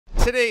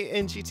Today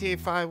in GTA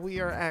 5,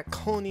 we are at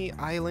Coney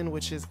Island,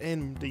 which is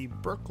in the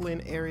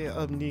Brooklyn area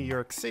of New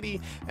York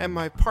City, and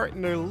my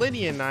partner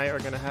Lenny and I are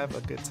going to have a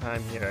good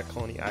time here at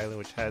Coney Island,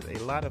 which has a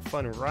lot of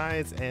fun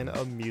rides and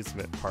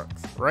amusement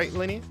parks. Right,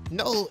 Lenny?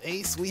 No,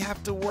 Ace, we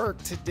have to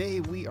work. Today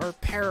we are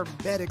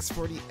paramedics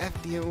for the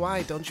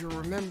FDNY, don't you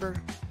remember?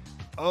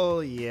 Oh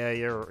yeah,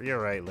 you're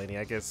right, Lenny.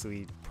 I guess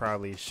we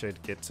probably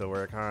should get to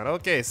work, huh?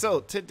 Okay,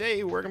 so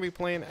today we're gonna be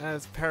playing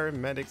as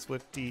paramedics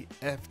with the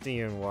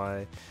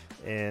FDNY,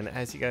 and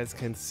as you guys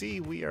can see,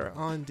 we are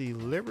on the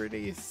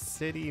Liberty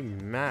City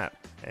map,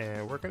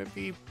 and we're gonna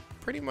be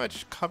pretty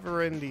much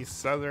covering the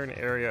southern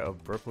area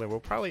of Brooklyn. We'll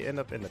probably end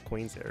up in the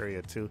Queens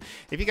area too.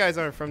 If you guys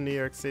aren't from New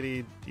York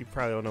City, you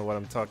probably don't know what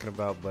I'm talking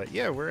about, but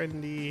yeah, we're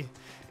in the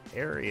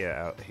area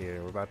out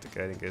here. We're about to go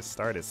ahead and get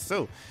started.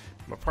 So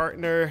my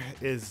partner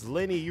is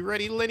Lenny. You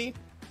ready, Lenny?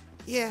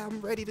 Yeah, I'm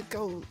ready to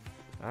go.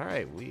 All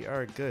right, we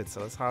are good.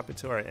 So let's hop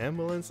into our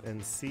ambulance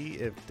and see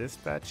if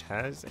dispatch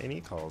has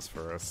any calls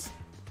for us.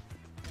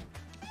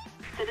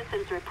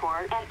 Citizens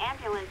report an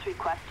ambulance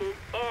requested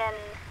in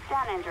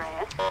San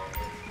Andreas.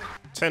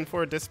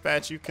 10-4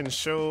 dispatch, you can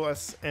show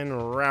us en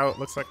route.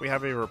 Looks like we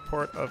have a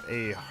report of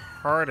a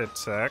heart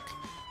attack,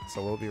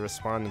 so we'll be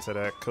responding to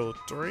that. Code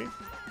 3.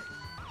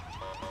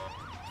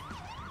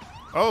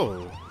 Oh,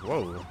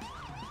 whoa.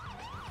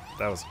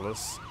 That was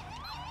close.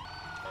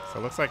 So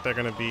it looks like they're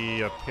gonna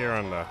be up here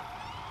on the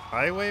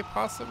highway,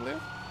 possibly?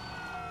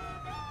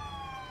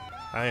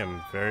 I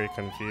am very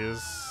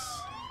confused.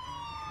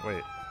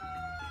 Wait.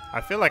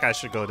 I feel like I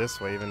should go this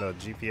way, even though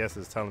GPS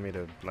is telling me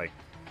to, like,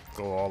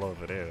 go all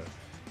over there.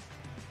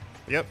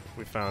 Yep,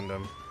 we found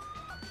them.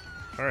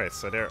 Alright,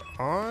 so they're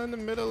on the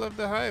middle of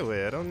the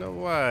highway. I don't know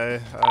why.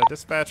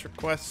 Dispatch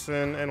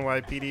requesting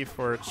NYPD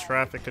for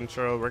traffic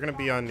control. We're gonna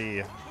be on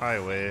the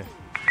highway.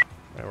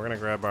 And we're gonna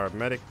grab our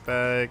medic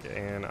bag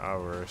and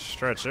our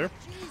stretcher.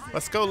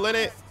 Let's go,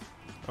 Lenny!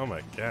 Oh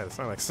my god, it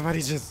sounded like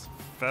somebody just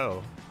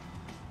fell.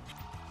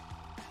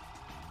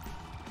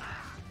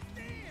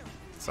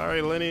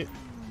 Sorry, Lenny.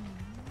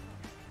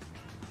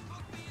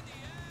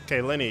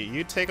 Okay, Lenny,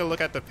 you take a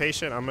look at the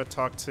patient. I'm gonna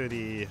talk to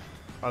the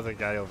other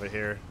guy over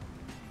here.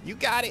 You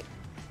got it!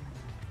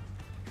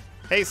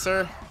 Hey,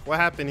 sir, what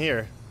happened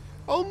here?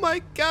 Oh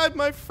my god,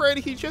 my friend,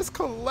 he just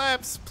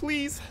collapsed.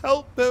 Please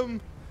help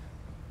him.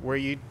 Were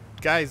you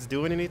guys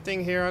doing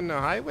anything here on the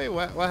highway?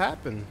 What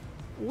happened?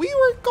 We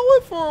were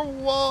going for a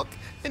walk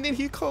and then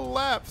he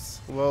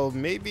collapsed. Well,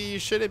 maybe you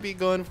shouldn't be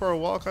going for a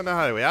walk on the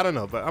highway. I don't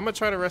know, but I'm gonna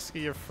try to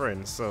rescue your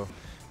friend. So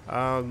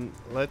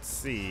let's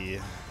see.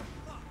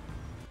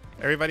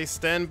 Everybody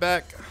stand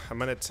back. I'm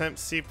gonna attempt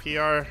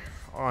CPR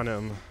on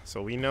him,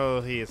 so we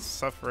know he is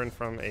suffering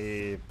from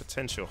a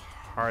potential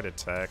heart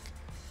attack.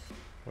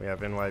 We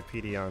have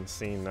NYPD on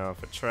scene now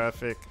for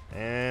traffic,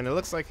 and it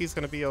looks like he's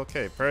gonna be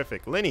okay.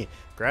 Perfect. Lenny,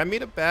 grab me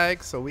the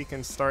bag so we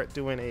can start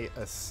doing a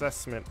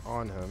assessment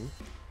on him.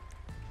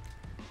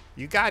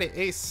 You got it,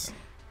 Ace.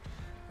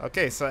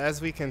 Okay, so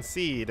as we can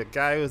see, the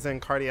guy who's in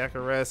cardiac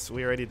arrest,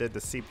 we already did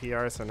the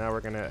CPR, so now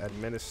we're gonna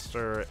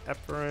administer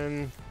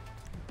heparin.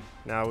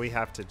 Now we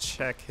have to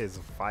check his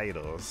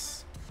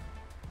vitals.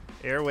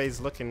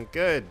 Airway's looking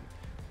good.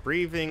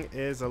 Breathing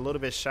is a little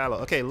bit shallow.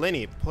 Okay,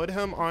 Lenny, put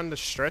him on the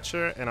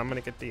stretcher and I'm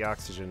gonna get the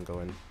oxygen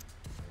going.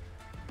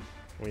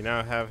 We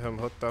now have him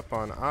hooked up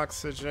on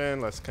oxygen.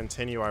 Let's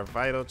continue our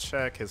vital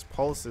check. His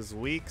pulse is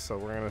weak, so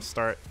we're gonna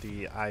start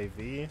the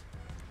IV.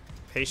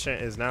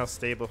 Patient is now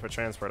stable for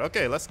transport.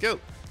 Okay, let's go.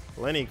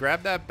 Lenny,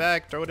 grab that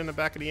bag, throw it in the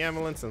back of the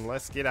ambulance, and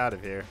let's get out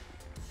of here.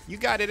 You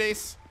got it,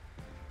 Ace.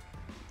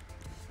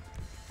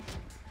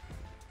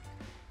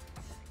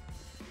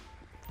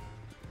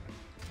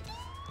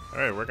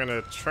 Alright, we're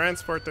gonna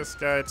transport this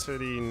guy to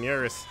the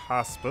nearest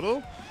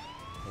hospital,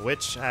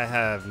 which I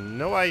have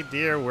no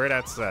idea where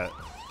that's at.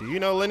 Do you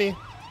know, Lenny?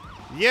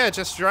 Yeah,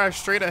 just drive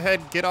straight ahead,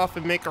 get off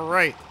and make a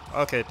right.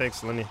 Okay,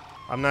 thanks, Lenny.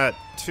 I'm not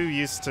too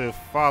used to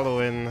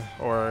following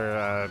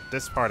or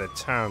this part of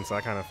town, so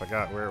I kind of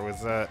forgot where it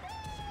was at.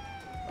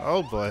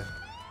 Oh boy.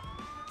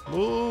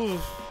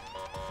 Move!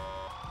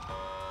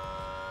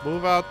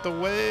 Move out the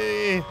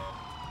way!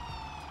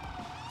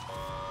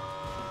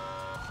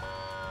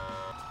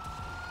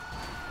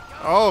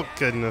 Oh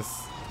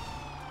goodness.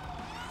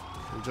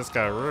 We just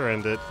got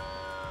rear-ended.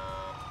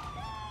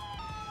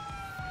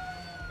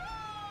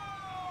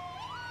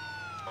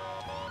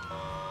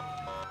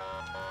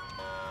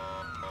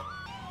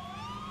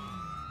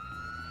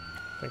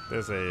 I think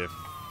there's a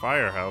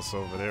firehouse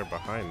over there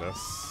behind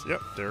us.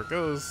 Yep, there it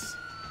goes.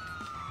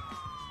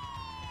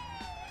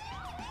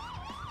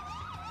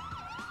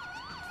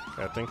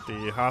 I think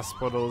the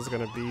hospital is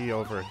gonna be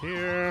over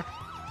here.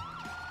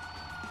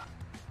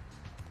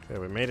 Okay,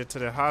 we made it to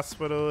the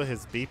hospital.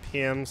 His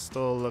BPM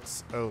still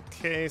looks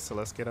okay, so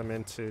let's get him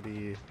into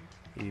the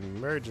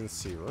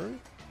emergency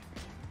room.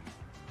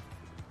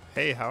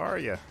 Hey, how are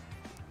you?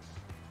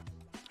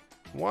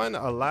 One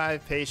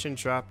alive patient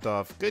dropped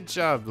off. Good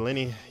job,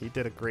 Lenny. You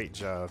did a great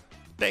job.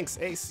 Thanks,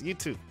 Ace. You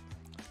too.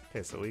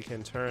 Okay, so we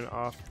can turn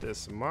off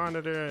this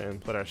monitor and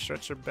put our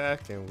stretcher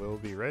back, and we'll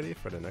be ready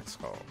for the next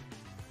call.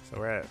 So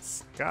we're at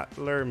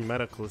Scottler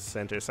Medical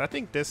Center. So I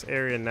think this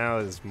area now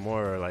is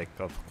more like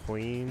of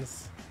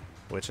Queens,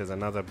 which is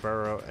another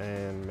borough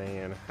in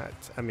Manhattan.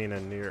 I mean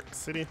in New York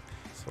City.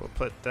 So we'll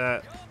put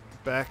that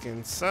back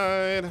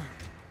inside.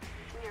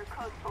 Near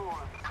code 4.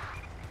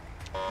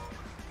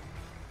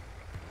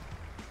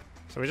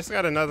 So we just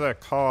got another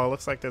call.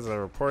 Looks like there's a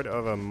report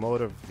of a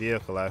motor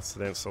vehicle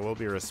accident, so we'll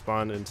be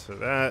responding to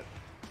that.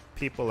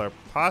 People are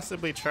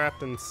possibly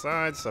trapped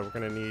inside, so we're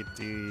gonna need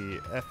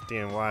the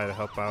FDNY to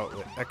help out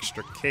with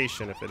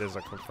extrication if it is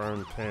a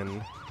confirmed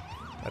pin.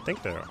 I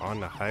think they're on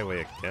the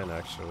highway again,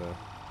 actually.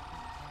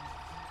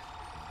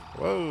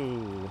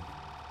 Whoa.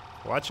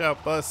 Watch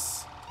out,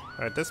 bus.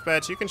 All right,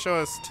 dispatch, you can show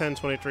us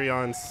 1023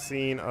 on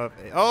scene of...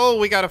 Oh,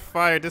 we got a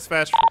fire.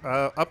 Dispatch,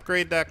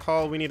 upgrade that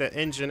call. We need an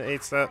engine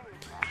ASAP.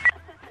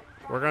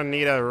 We're gonna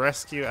need a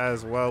rescue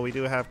as well. We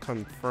do have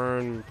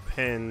confirmed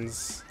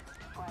pins.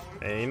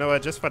 Hey, you know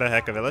what? Just for the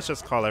heck of it, let's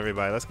just call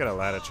everybody. Let's get a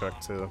ladder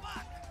truck too.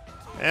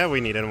 And we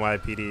need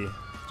NYPD.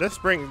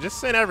 Just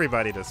send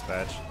everybody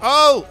dispatch.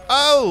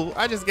 Oh!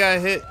 I just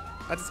got hit.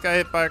 I just got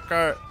hit by a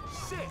car.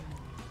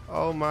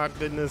 Oh my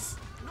goodness.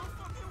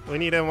 We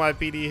need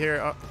NYPD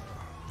here. Oh.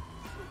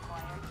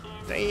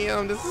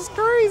 Damn, this is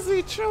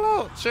crazy. Chill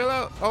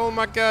out. Oh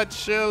my God,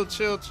 chill.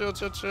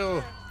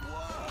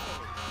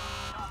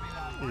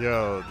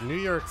 Yo, New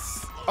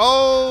York's...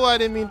 Oh, I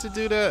didn't mean to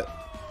do that.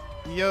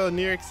 Yo,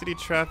 New York City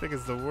traffic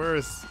is the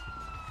worst.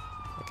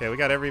 Okay, we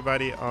got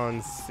everybody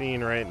on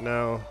scene right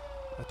now.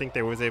 I think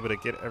they was able to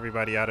get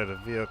everybody out of the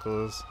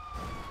vehicles.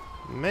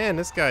 Man,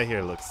 this guy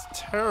here looks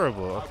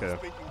terrible. Okay.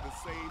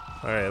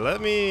 All right, let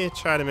me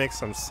try to make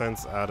some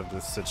sense out of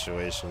this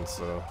situation.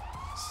 So,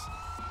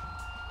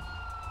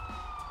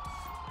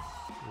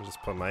 let me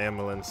just put my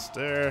ambulance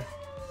there.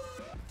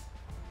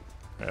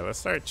 Alright, let's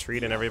start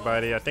treating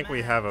everybody. I think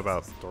we have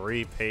about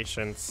 3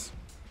 patients.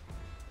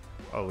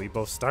 Oh, we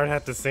both start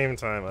at the same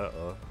time.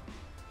 Uh-oh.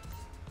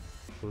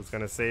 Who's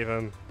gonna save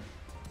him?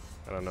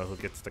 I don't know who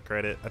gets the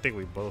credit. I think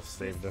we both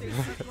saved him.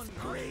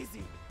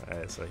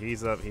 Alright, so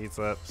he's up.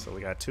 So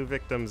we got 2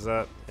 victims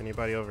up.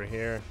 Anybody over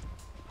here?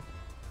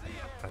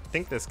 I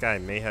think this guy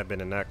may have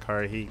been in that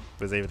car. He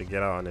was able to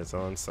get out on his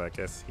own, so I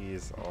guess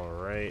he's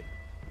alright.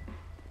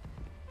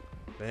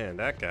 Man,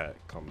 that got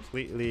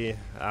completely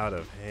out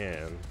of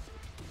hand.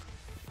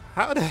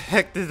 How the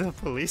heck did the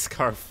police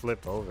car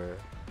flip over?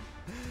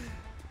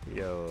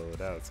 Yo,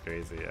 that was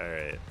crazy.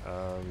 Alright,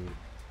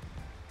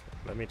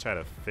 let me try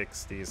to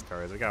fix these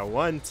cars. We got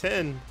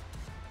 110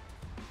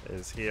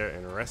 is here,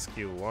 and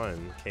Rescue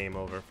 1 came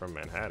over from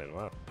Manhattan.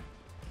 Wow.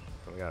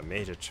 We got a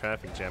major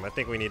traffic jam. I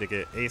think we need to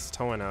get Ace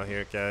Towing out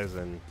here, guys,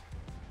 and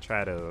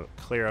try to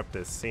clear up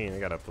this scene. We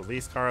got a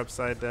police car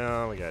upside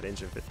down. We got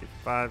engine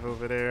 55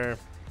 over there.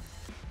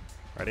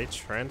 Are they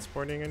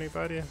transporting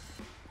anybody?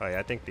 Oh yeah,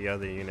 I think the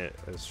other unit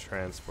is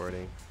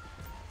transporting.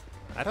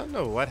 I don't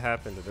know what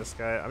happened to this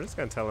guy. I'm just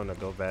gonna tell him to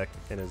go back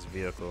in his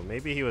vehicle.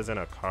 Maybe he was in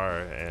a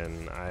car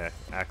and I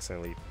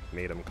accidentally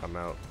made him come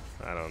out.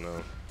 I don't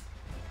know.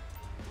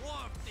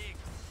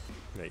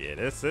 But yeah,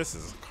 this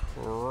is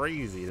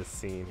crazy, this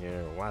scene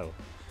here. Wow.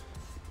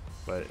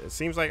 But it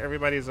seems like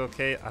everybody's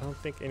okay. I don't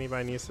think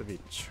anybody needs to be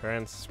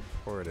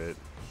transported.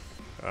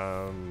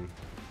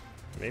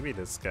 Maybe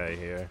this guy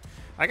here.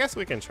 I guess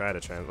we can try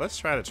to let's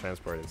try to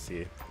transport and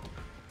see.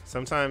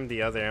 Sometime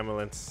the other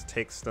ambulance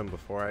takes them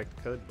before I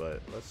could,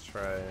 but let's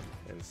try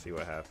and see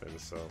what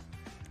happens. So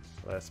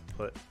let's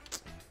put,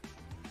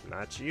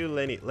 not you,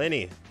 Lenny,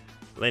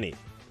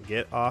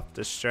 get off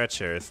the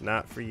stretcher. It's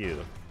not for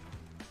you.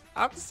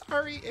 I'm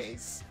sorry,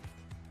 Ace.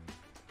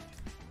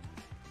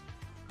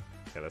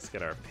 Okay, let's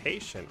get our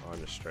patient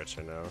on the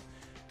stretcher now.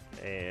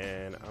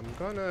 And I'm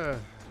gonna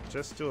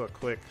just do a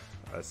quick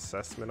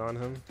assessment on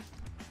him,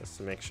 just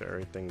to make sure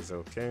everything's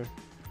okay.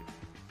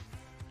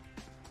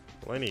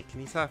 Lenny, can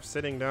you stop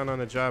sitting down on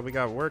the job? We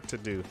got work to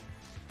do.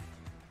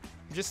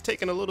 I'm just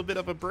taking a little bit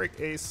of a break,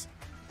 Ace.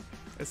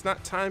 It's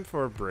not time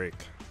for a break.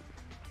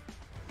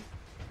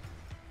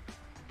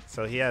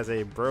 So he has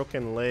a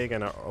broken leg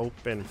and an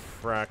open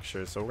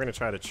fracture. So we're gonna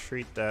try to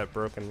treat that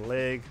broken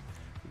leg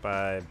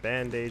by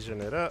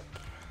bandaging it up.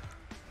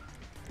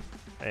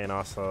 And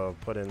also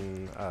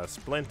putting a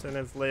splint in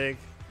his leg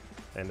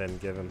and then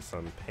give him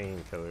some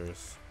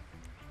painkillers.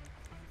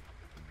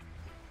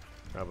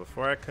 Now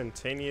before I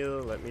continue,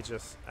 let me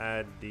just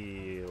add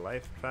the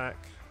life pack.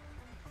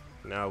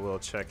 Now we'll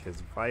check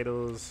his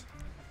vitals.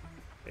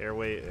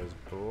 Airway is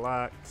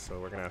blocked, so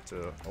we're gonna have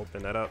to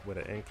open that up with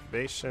an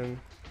incubation.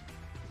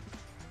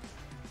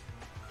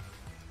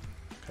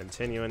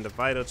 Continuing the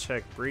vital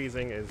check,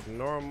 breathing is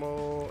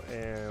normal,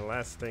 and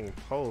lasting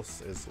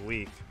pulse is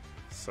weak.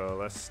 So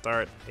let's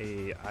start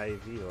a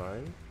IV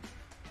line.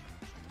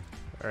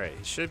 Alright,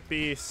 he should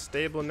be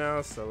stable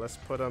now, so let's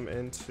put him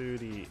into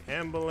the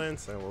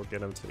ambulance and we'll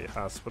get him to the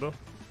hospital.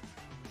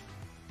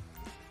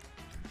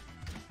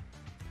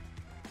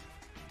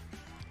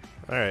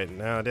 Alright,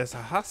 now there's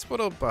a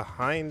hospital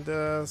behind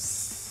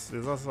us.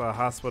 There's also a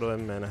hospital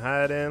in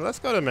Manhattan. Let's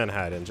go to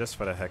Manhattan just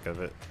for the heck of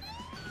it.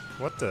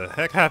 What the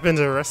heck happened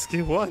to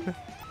Rescue 1?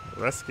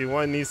 Rescue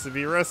 1 needs to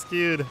be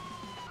rescued.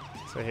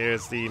 So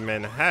here's the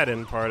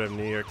Manhattan part of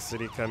New York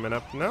City coming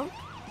up. No?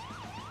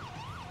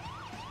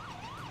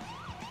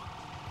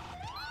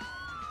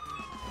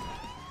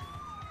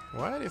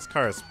 Why are these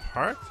cars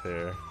parked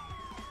here?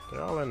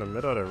 They're all in the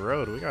middle of the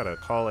road. We gotta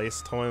call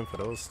Ace Towing for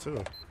those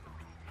too.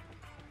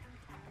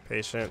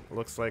 Patient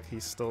looks like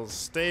he's still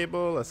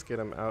stable. Let's get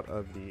him out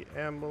of the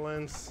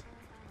ambulance.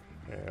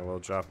 And we'll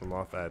drop him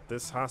off at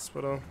this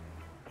hospital.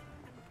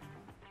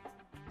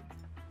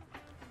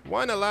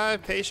 One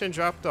alive patient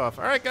dropped off.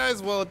 All right,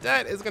 guys. Well,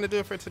 that is going to do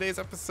it for today's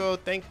episode.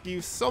 Thank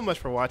you so much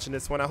for watching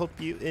this one. I hope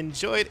you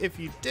enjoyed. If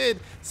you did,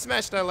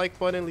 smash that like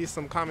button. Leave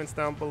some comments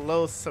down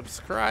below.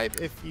 Subscribe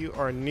if you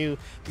are new.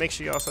 Make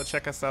sure you also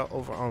check us out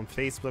over on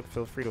Facebook.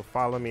 Feel free to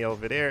follow me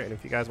over there. And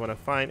if you guys want to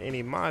find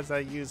any mods I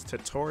use,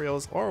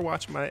 tutorials, or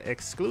watch my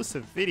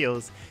exclusive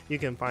videos, you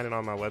can find it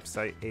on my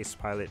website,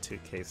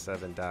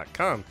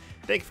 acepilot2k7.com.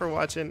 Thank you for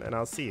watching, and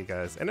I'll see you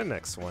guys in the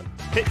next one.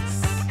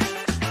 Peace.